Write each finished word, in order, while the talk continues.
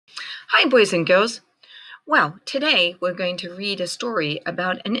Hi, boys and girls. Well, today we're going to read a story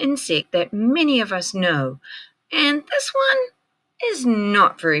about an insect that many of us know, and this one is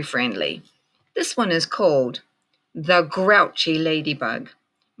not very friendly. This one is called The Grouchy Ladybug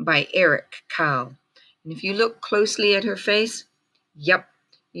by Eric Carle. And if you look closely at her face, yep,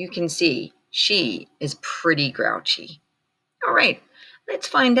 you can see she is pretty grouchy. All right, let's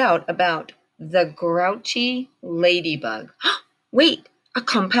find out about the Grouchy Ladybug. Wait, a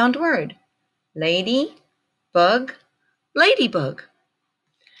compound word. Lady, bug, ladybug.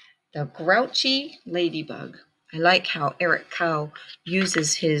 The Grouchy Ladybug. I like how Eric Carle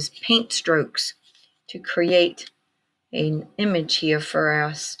uses his paint strokes to create an image here for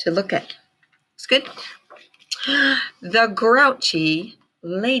us to look at. It's good. The Grouchy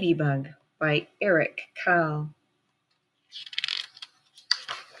Ladybug by Eric Carle.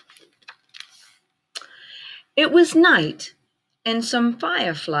 It was night, and some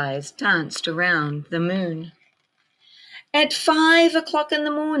fireflies danced around the moon. At 5 o'clock in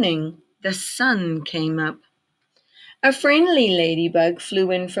the morning, the sun came up. A friendly ladybug flew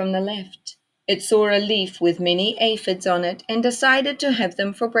in from the left. It saw a leaf with many aphids on it and decided to have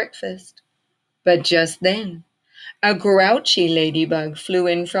them for breakfast. But just then, a grouchy ladybug flew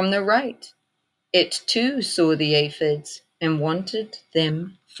in from the right. It too saw the aphids and wanted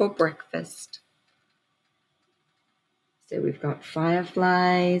them for breakfast. So we've got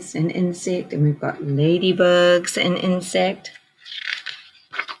fireflies, an insect, and we've got ladybugs, an insect.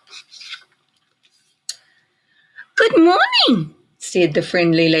 Good morning, said the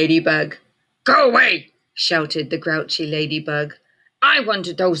friendly ladybug. Go away, shouted the grouchy ladybug. I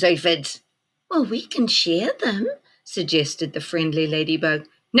wanted those aphids. Well, we can share them, suggested the friendly ladybug.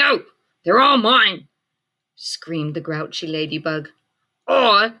 No, they're all mine, screamed the grouchy ladybug.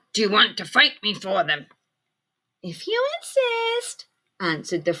 Or do you want to fight me for them? If you insist,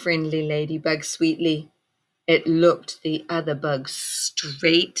 answered the friendly ladybug sweetly. It looked the other bug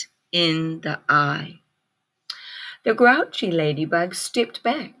straight in the eye. The grouchy ladybug stepped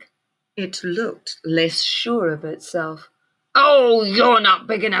back. It looked less sure of itself. Oh, you're not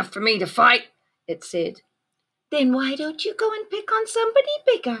big enough for me to fight, it said. Then why don't you go and pick on somebody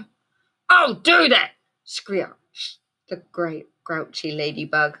bigger? I'll do that, screeched the great grouchy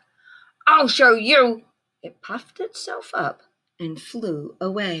ladybug. I'll show you. It puffed itself up and flew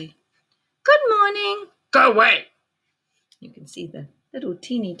away. Good morning. Go away. You can see the little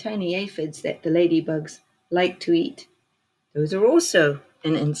teeny tiny aphids that the ladybugs like to eat. Those are also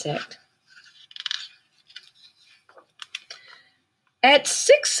an insect. At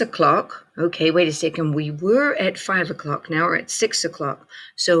 6 o'clock, okay, wait a second, we were at 5 o'clock, now we're at 6 o'clock,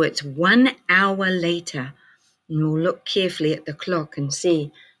 so it's 1 hour later. And we'll look carefully at the clock and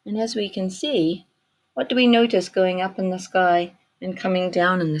see. And as we can see, what do we notice going up in the sky and coming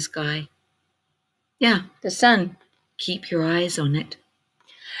down in the sky? Yeah, the sun. Keep your eyes on it.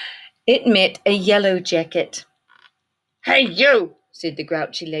 It met a yellow jacket. Hey, you, said the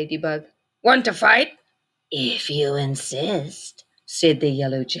grouchy ladybug. Want to fight? If you insist, said the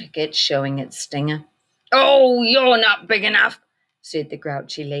yellow jacket, showing its stinger. Oh, you're not big enough, said the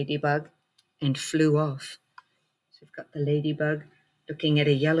grouchy ladybug, and flew off. So we've got the ladybug looking at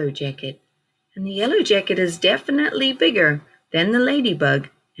a yellow jacket. And the yellow jacket is definitely bigger than the ladybug,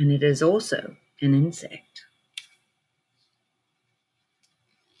 and it is also an insect.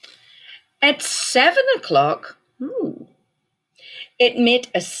 At 7 o'clock, it met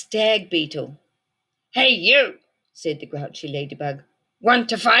a stag beetle. Hey, you, said the grouchy ladybug. Want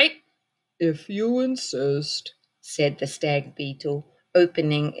to fight? If you insist, said the stag beetle,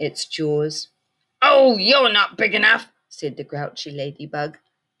 opening its jaws. Oh, you're not big enough, said the grouchy ladybug,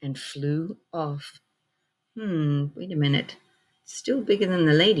 and flew off. Wait a minute. It's still bigger than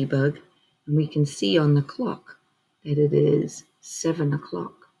the ladybug, and we can see on the clock that it is 7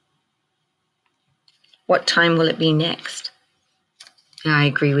 o'clock. What time will it be next? I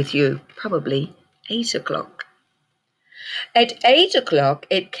agree with you. Probably 8 o'clock. At 8 o'clock,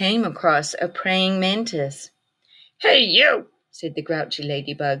 it came across a praying mantis. Hey, you, said the grouchy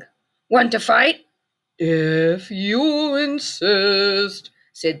ladybug. Want to fight? If you insist,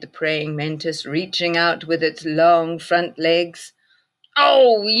 said the praying mantis, reaching out with its long front legs.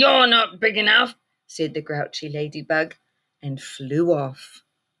 Oh, you're not big enough, said the grouchy ladybug, and flew off.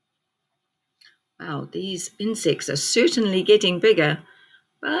 Wow, these insects are certainly getting bigger,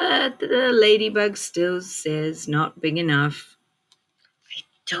 but the ladybug still says not big enough. I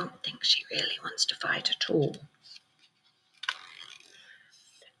don't think she really wants to fight at all.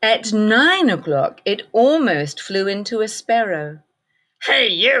 At 9 o'clock, it almost flew into a sparrow. Hey,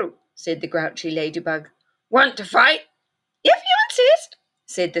 you, said the grouchy ladybug. Want to fight? If you insist,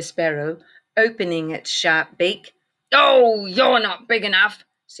 said the sparrow, opening its sharp beak. Oh, you're not big enough,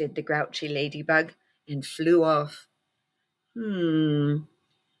 said the grouchy ladybug, and flew off.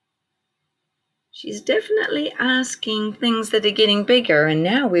 She's definitely asking things that are getting bigger, and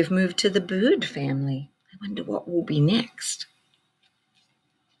now we've moved to the bird family. I wonder what will be next.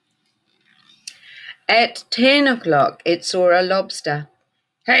 At 10 o'clock, it saw a lobster.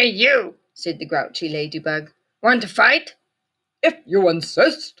 Hey, you, said the grouchy ladybug. Want to fight? If you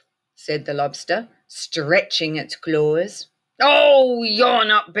insist, said the lobster, stretching its claws. Oh, you're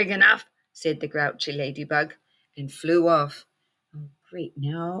not big enough, said the grouchy ladybug, and flew off. Oh, great,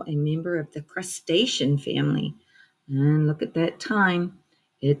 now a member of the crustacean family. And look at that time.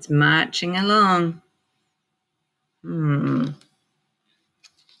 It's marching along.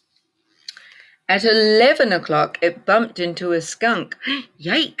 At 11 o'clock, it bumped into a skunk.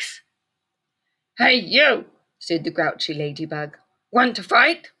 Yikes! Hey, you, said the grouchy ladybug. Want to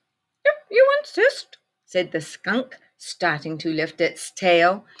fight? If you insist, said the skunk, starting to lift its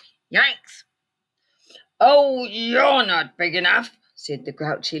tail. Yikes! Oh, you're not big enough, said the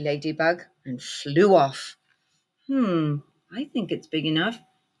grouchy ladybug, and flew off. I think it's big enough.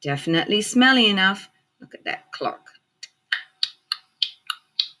 Definitely smelly enough. Look at that clock.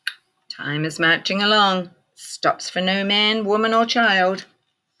 Time is marching along. Stops for no man, woman, or child.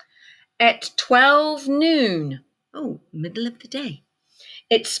 At 12 noon, middle of the day,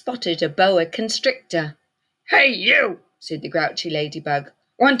 it spotted a boa constrictor. Hey, you, said the grouchy ladybug.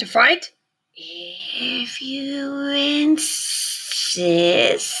 Want to fight? If you insist,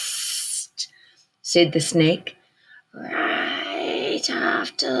 said the snake. Right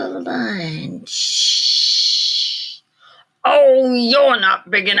after lunch. Oh, you're not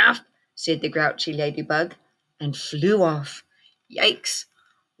big enough, said the grouchy ladybug, and flew off. Yikes!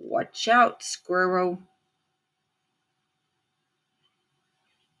 Watch out, squirrel.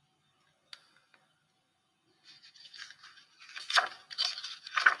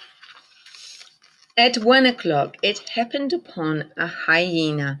 At 1 o'clock, it happened upon a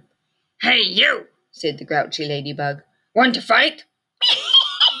hyena. Hey, you, said the grouchy ladybug. Want to fight?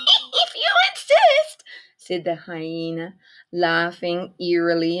 If you insist, said the hyena, laughing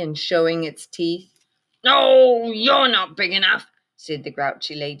eerily and showing its teeth. No, you're not big enough, said the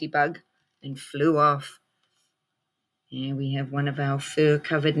grouchy ladybug, and flew off. Here we have one of our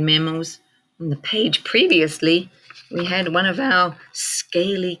fur-covered mammals. On the page previously, we had one of our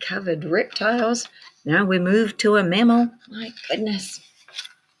scaly-covered reptiles. Now we moved to a mammal. My goodness.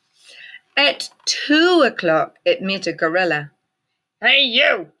 At 2 o'clock, it met a gorilla. Hey,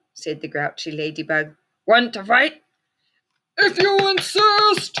 you, said the grouchy ladybug. Want to fight? If you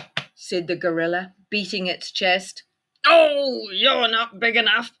insist, said the gorilla, beating its chest. Oh, you're not big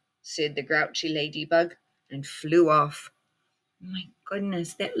enough, said the grouchy ladybug, and flew off. My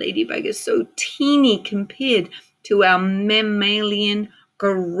goodness, that ladybug is so teeny compared to our mammalian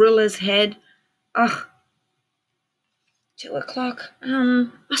gorilla's head. 2 o'clock.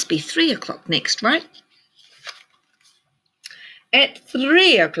 Must be 3 o'clock next, right? At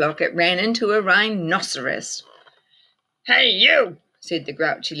 3 o'clock, it ran into a rhinoceros. Hey, you, said the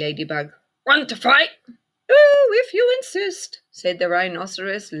grouchy ladybug. Want to fight? Oh, if you insist, said the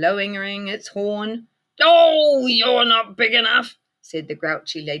rhinoceros, lowering its horn. Oh, you're not big enough, said the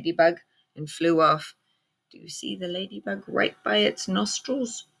grouchy ladybug, and flew off. Do you see the ladybug right by its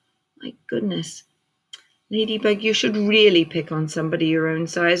nostrils? My goodness. Ladybug, you should really pick on somebody your own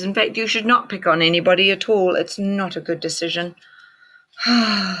size. In fact, you should not pick on anybody at all. It's not a good decision.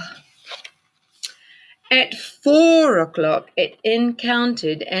 At 4 o'clock, it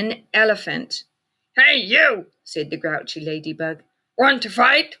encountered an elephant. Hey, you, said the grouchy ladybug. Want to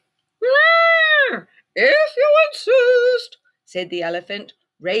fight? If you insist, said the elephant,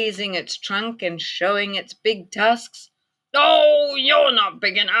 raising its trunk and showing its big tusks. Oh, you're not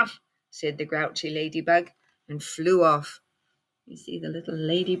big enough, said the grouchy ladybug, and flew off. You see the little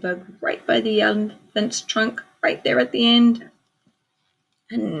ladybug right by the elephant's trunk, right there at the end.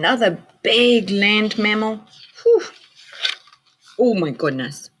 Another big land mammal. Whew. Oh my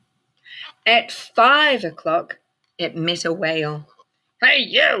goodness. At 5 o'clock, it met a whale. Hey,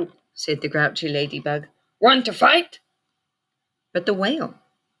 you, said the grouchy ladybug. Want to fight? But the whale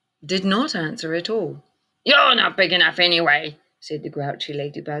did not answer at all. You're not big enough anyway, said the grouchy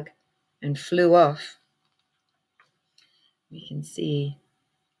ladybug, and flew off. We can see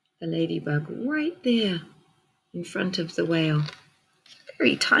the ladybug right there in front of the whale.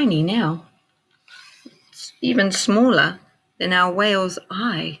 Very tiny now. It's even smaller than our whale's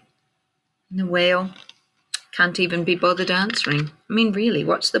eye. And the whale can't even be bothered answering. I mean, really,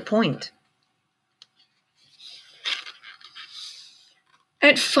 what's the point?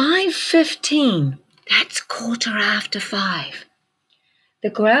 At 5:15, that's 5:15, the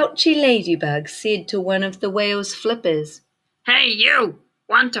Grouchy Ladybug said to one of the whale's flippers, Hey, you!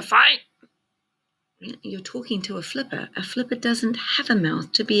 Want to fight? You're talking to a flipper. A flipper doesn't have a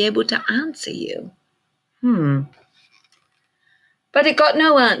mouth to be able to answer you. But it got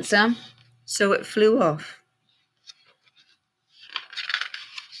no answer, so it flew off.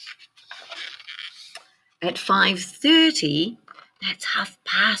 At 5:30, that's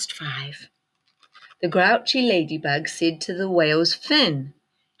 5:30, the Grouchy Ladybug said to the whale's fin,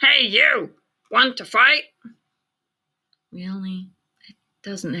 Hey, you! Want to fight? Really? It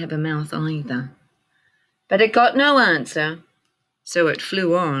doesn't have a mouth either. But it got no answer, so it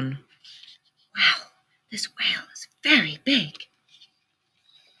flew on. Wow, this whale is very big.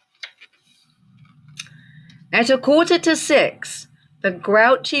 At 5:45, the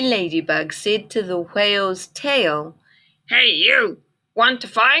Grouchy Ladybug said to the whale's tail, Hey, you! Want to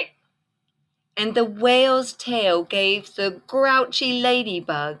fight? And the whale's tail gave the Grouchy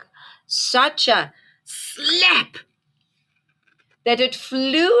Ladybug such a slap that it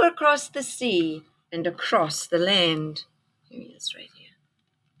flew across the sea and across the land. Here he is right here.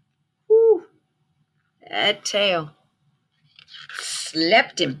 Woo! That tail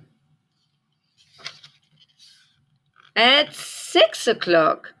slapped him. At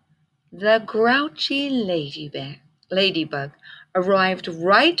 6:00, the Grouchy Ladybug arrived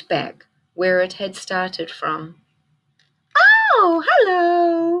right back where it had started from. Oh,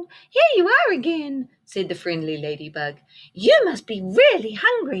 hello! Here you are again, said the friendly ladybug. You must be really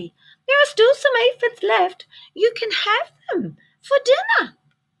hungry. There are still some aphids left. You can have them for dinner.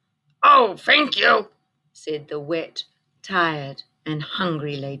 Oh, thank you, said the wet, tired, and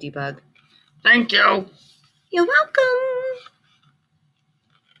hungry ladybug. Thank you. You're welcome.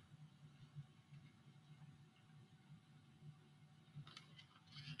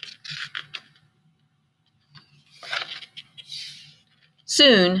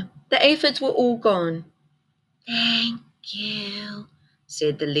 Soon the aphids were all gone. Thank you,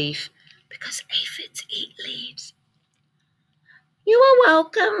 said the leaf, because aphids eat leaves. You are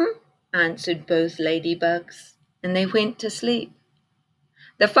welcome, answered both ladybugs, and they went to sleep.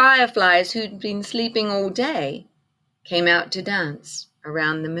 The fireflies, who'd been sleeping all day, came out to dance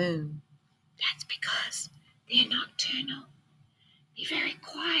around the moon. That's because they're nocturnal. Be very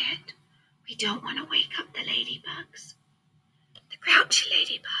quiet. We don't want to wake up the ladybugs. The Grouchy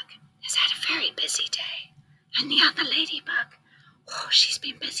Ladybug has had a very busy day, and the other ladybug, she's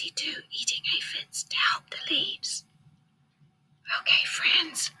been busy too, eating aphids to help the leaves. Okay,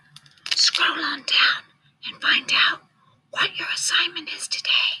 friends, scroll on down and find out what your assignment is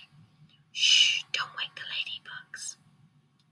today. Shh, don't wake the ladybugs.